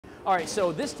All right,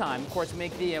 so this time, of course, we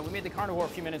made the carnivore a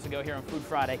few minutes ago here on Food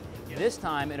Friday. Yep. This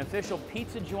time, an official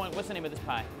pizza joint. What's the name of this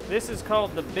pie? This is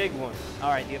called the big one. All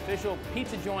right, the official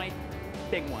pizza joint,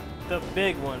 big one. The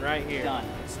big one right here. Done.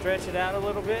 Stretch it out a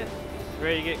little bit.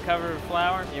 Ready to get covered with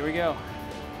flour? Here we go.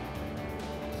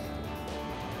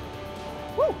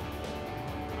 Woo!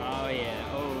 Oh yeah,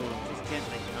 oh, just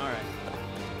gently, all right.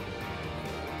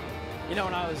 You know,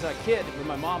 when I was a kid with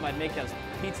my mom, I'd make those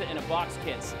pizza in a box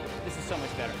kits. This is so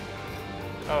much better.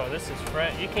 Oh, this is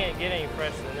fresh. You can't get any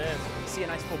fresher than this. You see a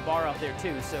nice full bar out there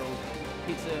too, so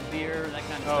pizza, beer, that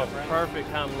kind of stuff, right?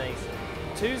 Perfect combination.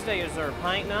 Tuesday is our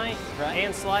pint night Right.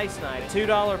 and slice night.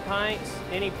 $2 pints,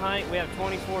 any pint. We have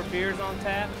 24 beers on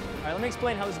tap. All right, let me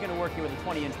explain how this is going to work here with a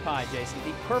 20-inch pie, Jason.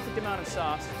 The perfect amount of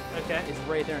sauce Okay. is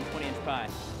right there in a 20-inch pie.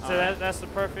 So that's the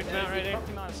perfect That amount is right the there?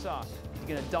 perfect amount of sauce. You're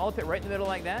going to dollop it right in the middle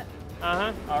like that.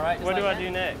 Uh-huh. All right. just What like do I that. do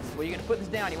next? Well, you're going to put this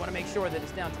down. You want to make sure that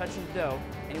it's down touching the dough,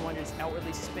 and you want to just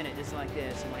outwardly spin it just like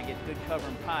this. You want to get good cover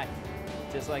and pie.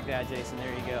 Just like that, Jason.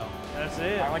 There you go. That's All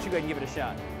it. right, why don't you go ahead and give it a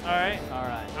shot? All right. All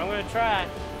right. I'm going to try.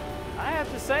 I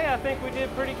have to say, I think we did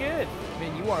pretty good.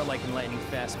 Man, you are like in lightning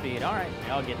fast speed. All right,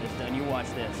 I'll get this done. You watch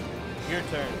this. Your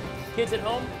turn. Kids at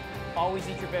home, always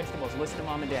eat your vegetables. Listen to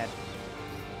mom and dad.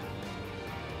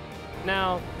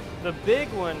 Now, the big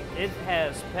one, it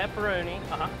has pepperoni,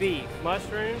 Uh-huh. beef,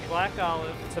 mushrooms, black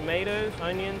olive, tomatoes,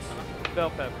 onions, bell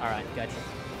pepper. All right, gotcha.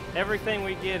 Everything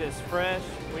we get is fresh.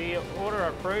 We order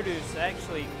our produce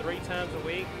actually 3 times a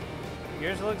week.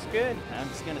 Yours looks good. I'm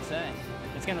just gonna say,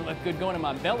 it's gonna look good going in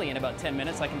my belly in about 10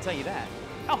 minutes, I can tell you that.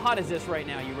 How hot is this right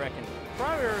now, you reckon?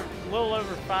 Probably a little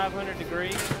over 500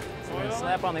 degrees. So we're gonna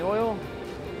slap on the oil.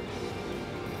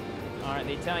 All right,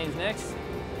 the Italian's next.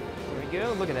 There we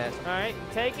go, look at that. All right,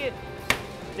 take it,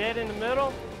 dead in the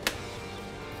middle.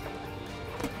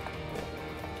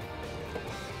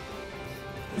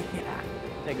 Yeah.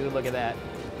 Take a good look at that.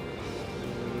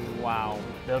 Wow,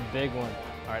 The big one.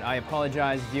 All right, I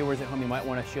apologize, viewers at home, you might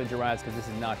wanna shield your eyes because this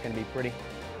is not gonna be pretty.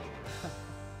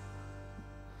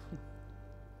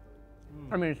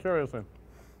 I mean, seriously.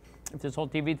 If this whole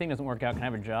TV thing doesn't work out, can I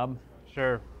have a job?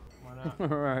 Sure. Why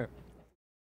not? All right.